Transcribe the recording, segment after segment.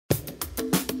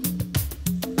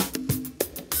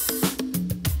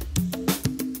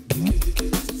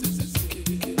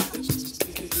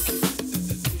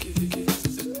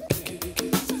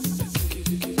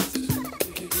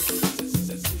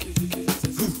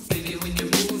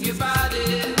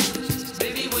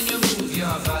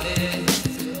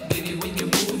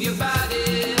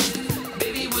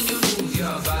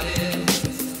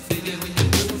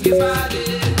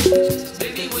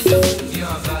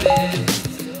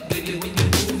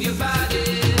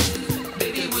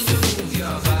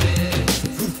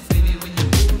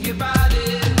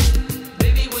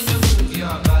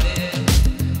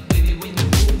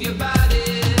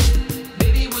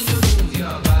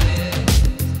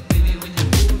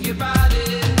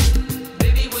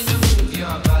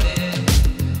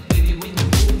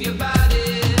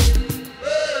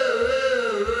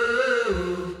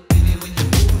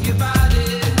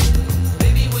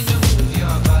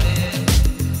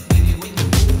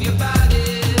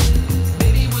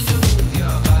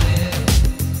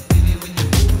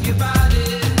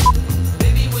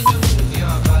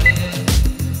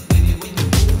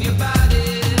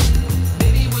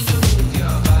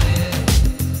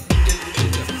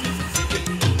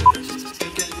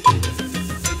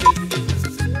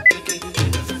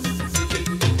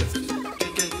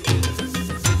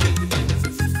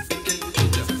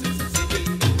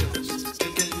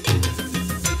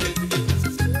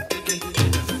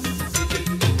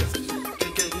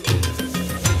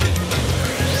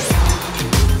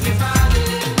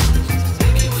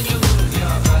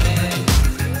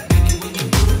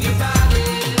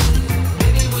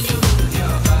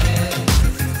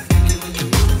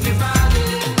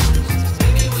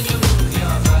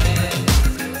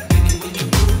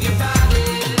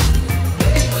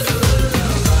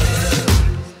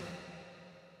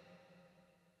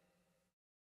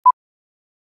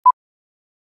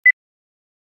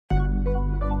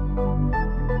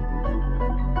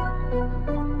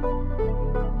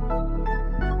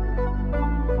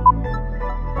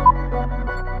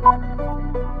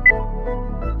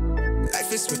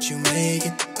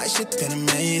this shit been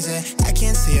amazing. I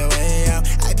can't see a way out.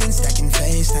 I've been stacking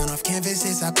face down off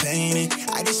canvases I painted.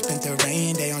 I just spent the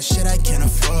rain day on shit I can't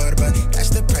afford, but that's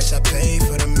the price I pay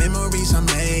for the memories I'm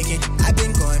making. I've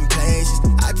been going places,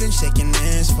 I've been shaking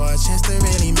hands for a chance to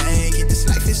really make it. This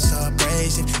life is so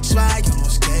abrasive, so I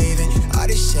almost gave it. All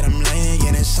this shit I'm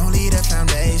laying, it's only the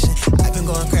foundation. I've been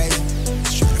going crazy,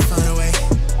 just trying to find a way.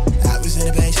 I was in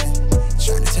the basement,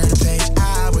 trying to turn the page.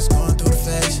 I was going through the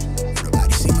phase,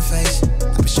 nobody see my face.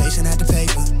 I was chasing at the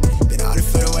paper, been all it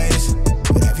for the waiters,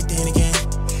 with everything again,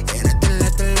 ain't nothing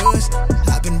left to lose.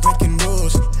 I've been breaking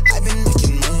rules, I've been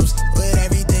making moves, with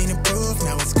everything to prove.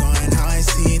 Now it's going how I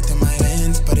see it through my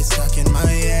lens, but it's stuck in my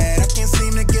head. I can't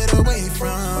seem to get away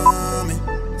from it.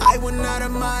 I went out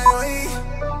of my way,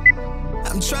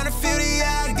 I'm trying to feel the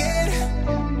I get.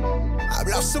 I've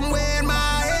lost somewhere in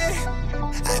my head.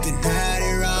 I've been at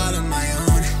it all on my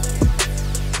own,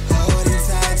 holding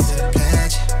tight to the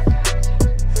pledge.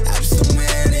 I'm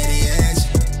somewhere near the edge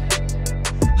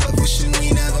of wishing we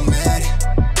never met.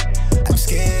 I'm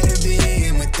scared of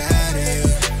being without you,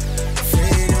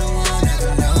 afraid no one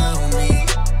ever know me.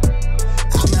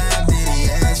 I'm at the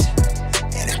edge,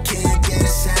 and I can't get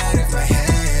us out of my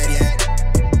head yet.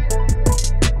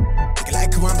 Looking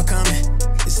like who I'm becoming,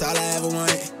 it's all I ever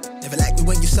wanted. Never like me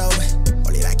when you're sober,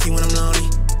 only like you when I'm lonely.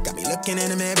 Got me looking in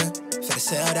the mirror for the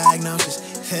self-diagnosis.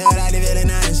 Feel like they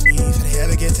villainize me for they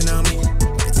ever get to know me.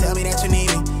 They tell me that you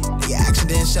need me, but your action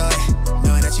didn't show it.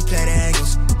 Knowing that you play the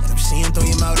angles, and I'm seeing through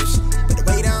your motives. But the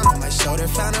weight down on my shoulder,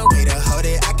 found a way to hold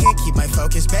it. I can't keep my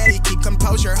focus, barely keep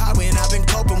composure. Hard when I've been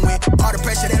coping with all the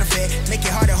pressure that I fed. Make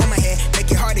it hard to hold my head, make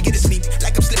it hard to get to sleep.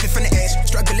 Like I'm slipping from the edge,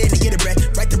 struggling to get a breath.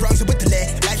 Right the wrongs with the lead,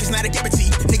 life is not a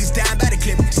guarantee. Niggas dying by the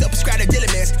clip, still prescribed a dealer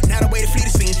mess. Now the way to flee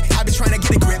the scene, I've been trying to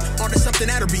get a grip onto something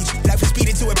out of reach. Life is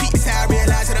speeding to a peak, it's how I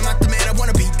realize that I'm not the man I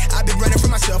wanna be. I've been running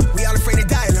from myself, we all afraid to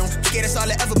die alone. Scared that's all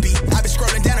it ever be. I've been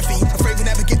scrolling down a feed, afraid we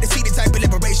never get to see the type of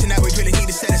liberation that we really need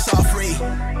to set us all free.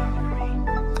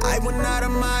 I went out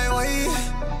of my way,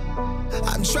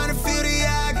 I'm trying to feel the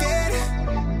I get.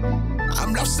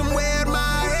 I'm lost somewhere in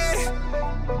my head,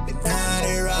 been out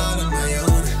here all on my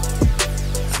own.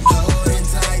 I'm holding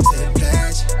tight to the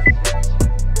pledge.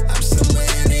 I'm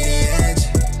somewhere near the edge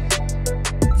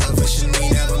of wishing we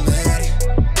never met.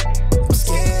 I'm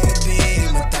scared of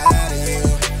being without you,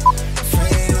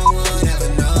 afraid no one ever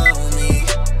know me.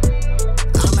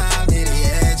 I'm out near the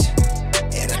edge,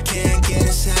 and I can't get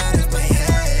us out of my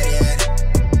head yet.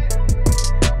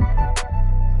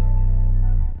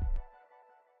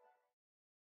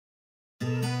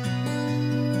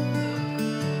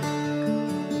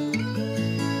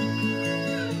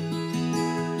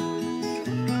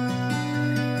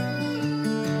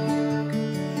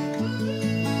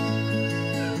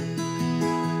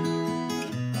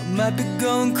 I might be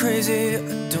going crazy, I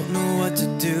don't know what to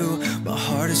do. My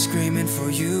heart is screaming for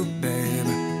you, babe.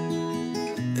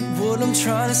 And what I'm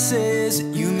trying to say is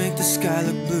that you make the sky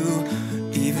look blue,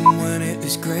 even when it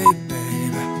is gray,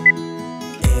 babe.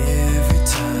 Every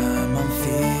time I'm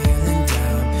feeling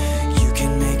down, you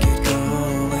can make it go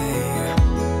away.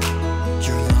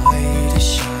 Your light is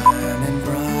shining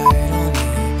bright on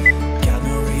me, got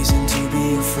no reason to be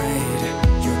afraid.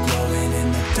 You're glowing in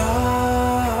the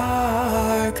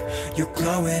dark, you're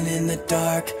glowing in the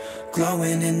dark,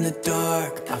 glowing in the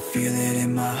dark. I feel it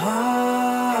in my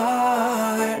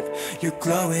heart. You're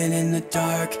glowing in the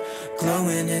dark,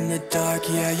 glowing in the dark.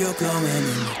 Yeah, you're glowing in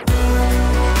the dark.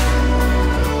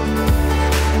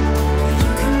 You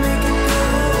can make it go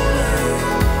away.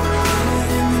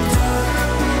 Glowing in the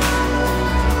dark.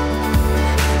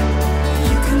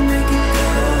 You can make it go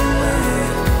away.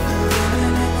 Glowing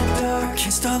in the dark. I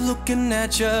can't stop looking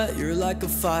at you, you're like a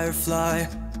firefly.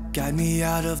 Guide me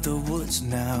out of the woods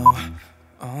now.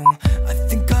 Oh, I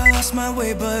think I lost my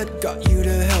way, but got you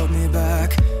to help me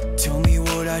back. Tell me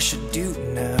what I should do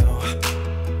now.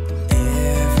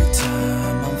 Every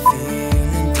time I'm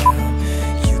feeling down,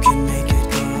 you can make it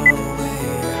go away.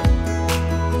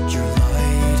 Your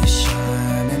light is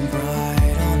shining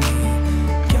bright on me,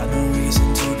 got no reason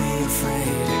to be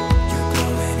afraid. You're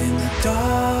glowing in the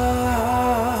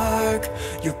dark,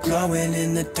 you're glowing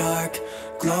in the dark,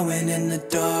 glowing in the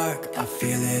dark. I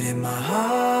feel it in my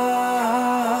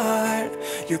heart.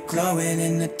 You're glowing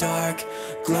in the dark,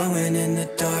 glowing in the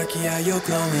dark. Yeah, you're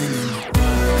glowing in the dark.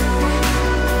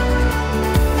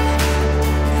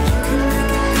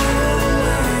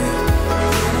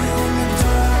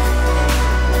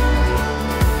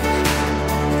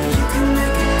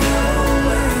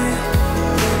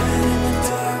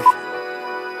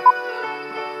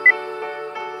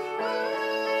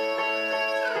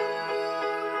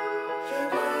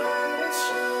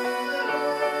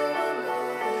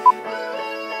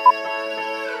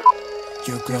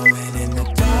 You're glowing in the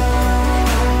dark.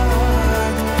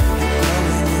 You're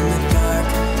glowing in the dark.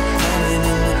 Glowing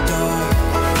in the dark.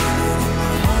 Glowing in my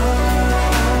heart.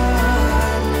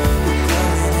 You're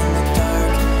glowing in the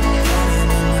dark.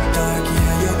 Glowing in the dark.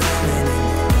 Yeah, you're glowing in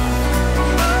the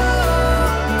dark.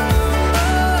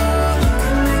 You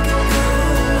can make it go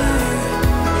away.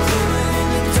 Glowing in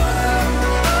the dark.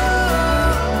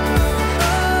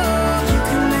 You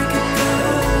can make it go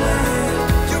away.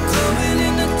 You're glowing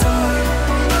in the dark.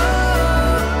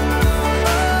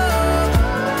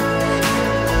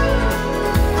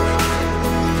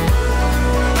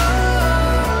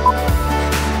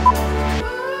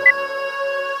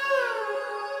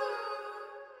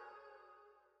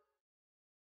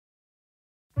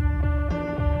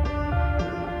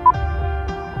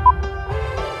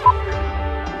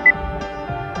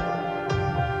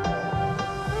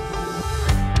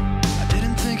 I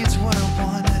didn't think it's what I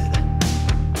wanted.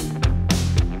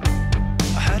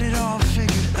 I had it all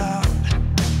figured out.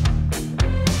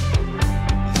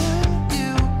 Then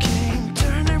you came,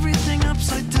 turned everything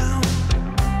upside down.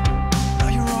 Now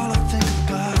you're all I think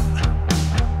about.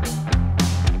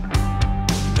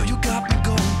 You know you got me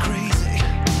going crazy,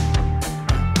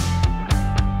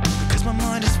 because my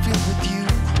mind is filled with you.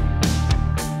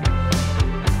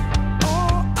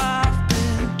 Oh, I've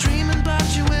been dreaming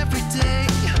about you every day,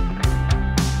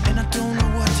 and I don't know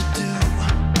what to do.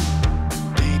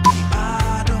 Baby,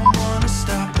 I don't wanna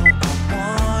stop, no, I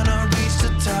wanna reach the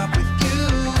top with you,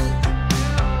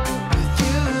 with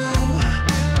you.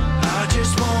 I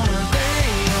just wanna lay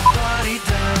your body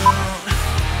down,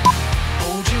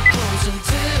 hold you close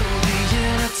until the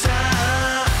end of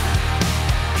time.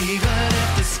 Even if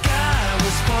the sky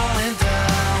was falling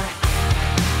down,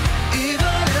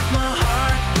 even if my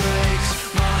heart breaks,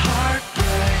 my heart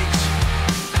breaks.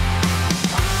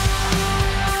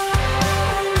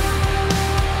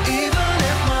 Even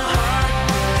if my heart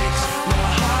breaks, my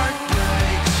heart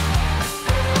breaks.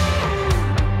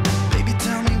 Baby,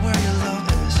 tell me where your love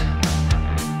is.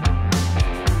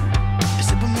 Is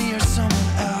it with me or someone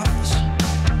else?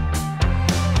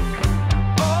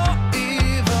 Oh,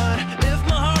 even if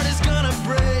my heart is gonna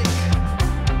break,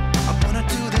 I wanna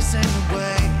do this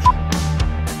anyway.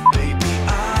 Baby,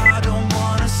 I don't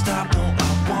wanna stop, no,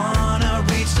 I wanna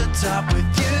reach the top with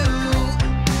you,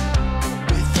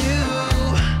 with you.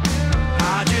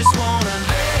 I just wanna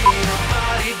lay your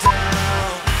body down,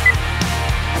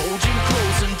 hold you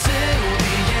close until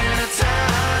the end of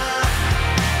time.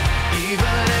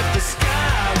 Even if the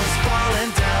sky was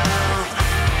falling down,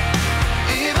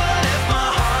 even if my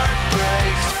heart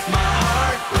breaks, my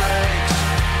heart breaks.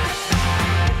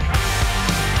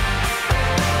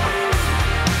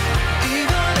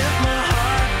 Even if my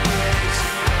heart breaks,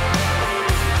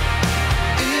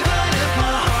 even if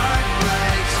my heart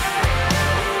breaks,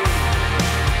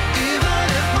 even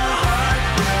if my heart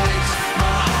breaks,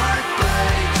 my heart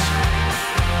breaks.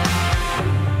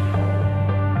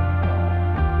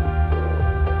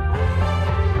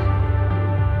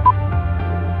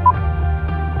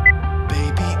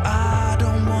 Baby, I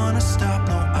don't wanna stop,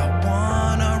 no, I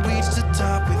wanna reach the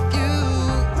top with you,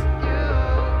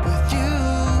 with you.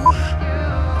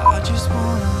 I just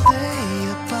wanna lay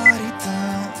your body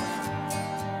down,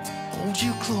 hold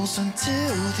you close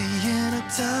until the end of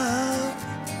time.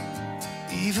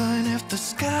 Even if the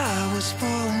sky was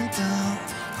falling down,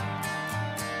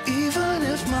 even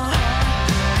if my heart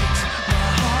breaks, my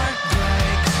heart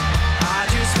breaks. I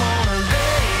just wanna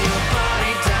lay your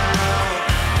body down,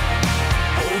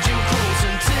 hold you close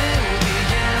until the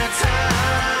end of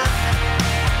time.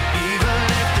 Even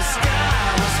if the sky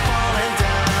was falling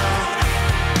down,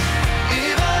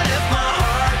 even if my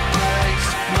heart breaks,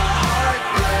 my heart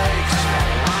breaks.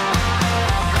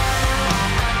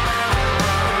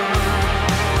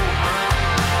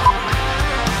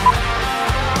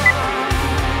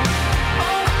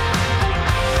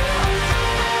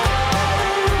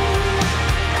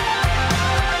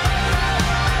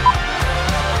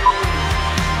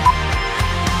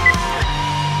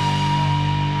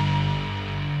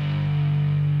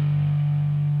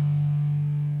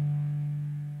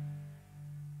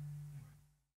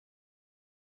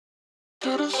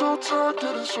 Getting so tired,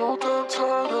 getting so damn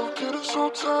tired of getting so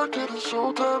tired, getting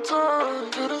so damn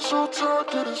tired, getting so tired,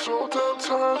 getting so damn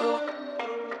tired of.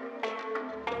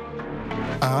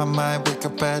 I might wake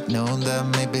up at noon, then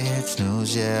maybe hit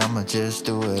snooze. Yeah, I'ma just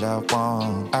do what I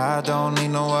want. I don't need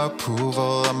no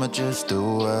approval, I'ma just do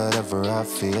whatever I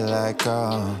feel like.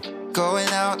 Going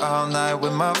out all night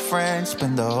with my friends,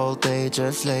 spend the whole day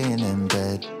just laying in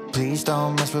bed. Please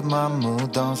don't mess with my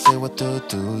mood, don't say what to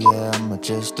do. Yeah, I'ma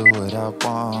just do what I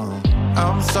want.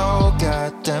 I'm so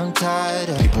goddamn tired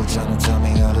of people trying to tell me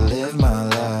how to live my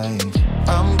life.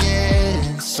 I'm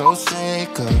getting so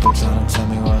sick of people trying to tell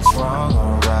me what's wrong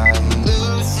or right.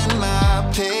 Losing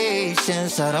my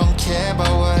patience, I don't care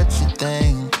about what you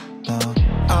think. No,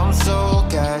 I'm so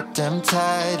goddamn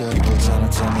tired of people trying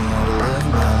to tell me how to live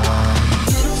my life.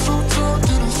 Getting so tired,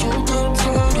 getting so damn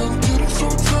tired. I'm getting so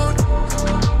tired.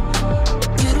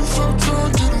 Getting so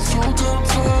tired, getting so damn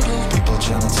tired. People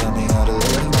trying to tell me how to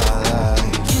live my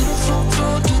life. Getting so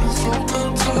tired, getting so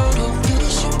damn tired. I'm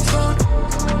getting so tired.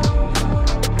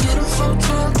 Getting so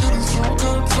tired, getting so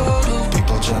damn tired.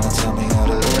 People trying to tell me how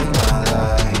to live my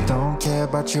life. Don't care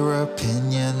about your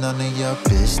opinion, none of your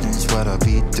business what I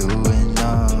be doing.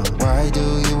 Why do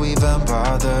you even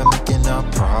bother making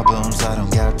up problems? I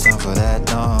don't got time for that,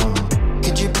 no.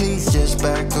 Could you please just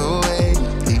back away?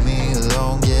 Leave me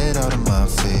alone, get out of my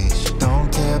face.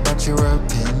 Don't care about your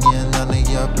opinion, none of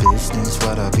your business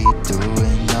what I be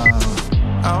doing, no.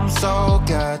 I'm so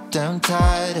goddamn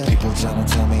tired of people trying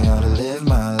to tell me how to live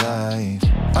my life.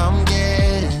 I'm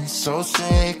getting so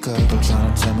sick of people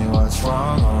trying to tell me what's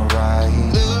wrong or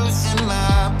right. Losing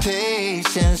my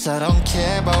patience, I don't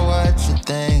care about what you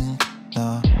think.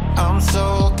 No, I'm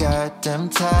so goddamn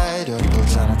tired of people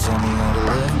trying to tell me how to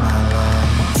live my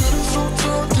life. Getting so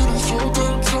tired, getting so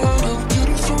damn tired. I'm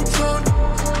getting so tired.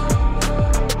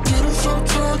 Getting so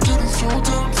tired, getting so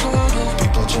damn tired.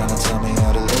 People trying to tell me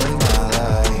how to live my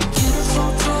life. Getting so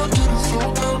tired, getting so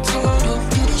damn tired. I'm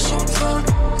getting so tired.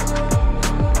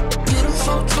 Getting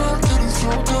so tired, getting so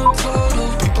damn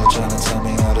tired. People trying to tell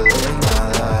me how to live my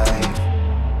life.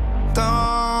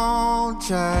 Don't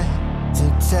try to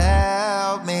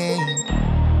tell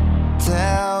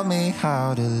me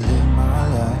how to live my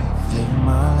life, live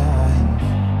my life.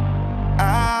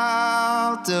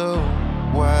 I'll do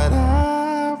what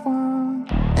I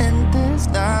want, and there's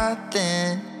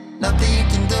nothing you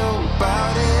can do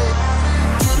about it.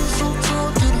 Getting so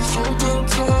tired, getting so damn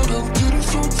tired. I'm getting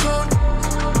so tired.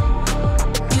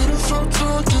 Getting so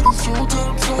tired, getting so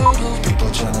damn tired. People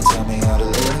trying to tell me how to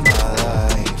live my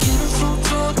life. Getting so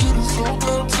tired, getting so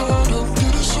damn tired. I'm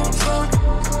getting so tired.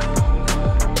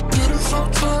 Getting so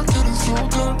tired, getting so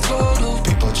damn tired.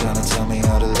 People trying to tell me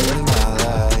how to live my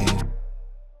life.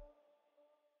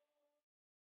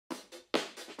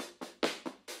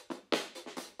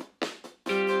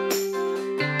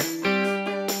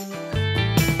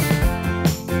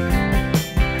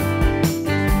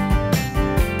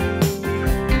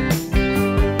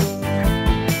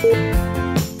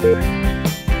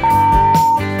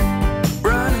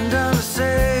 Running down the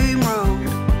same road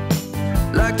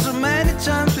like so many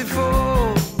times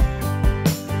before.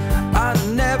 I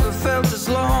never felt this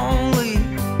lonely,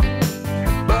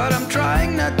 but I'm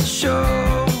trying not to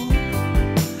show.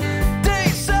 They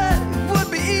said it would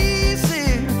be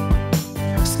easy,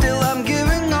 still I'm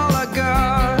giving all I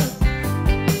got.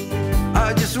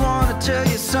 I just wanna tell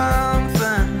you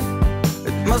something,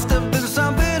 it must have been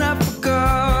something I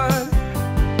forgot.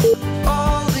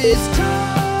 All this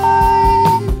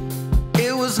time,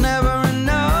 it was never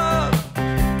enough.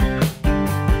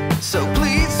 So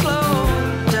please slow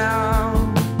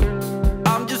down.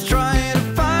 I'm just trying to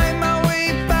find my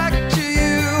way back to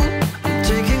you. I'm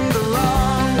taking the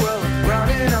long road,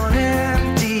 running on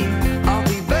empty. I'll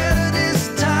be better this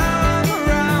time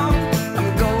around. I'm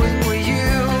going where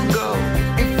you go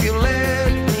if you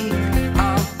let me.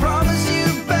 I'll promise you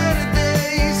better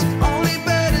days, only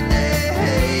better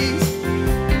days.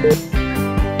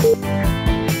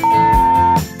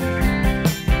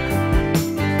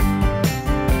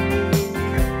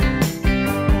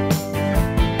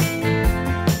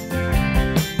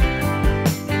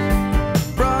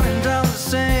 Running down the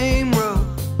same road,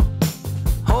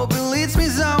 hope it leads me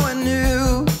somewhere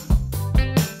new.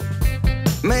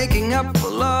 Making up for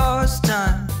lost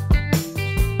time,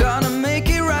 gonna make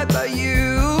it right by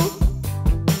you.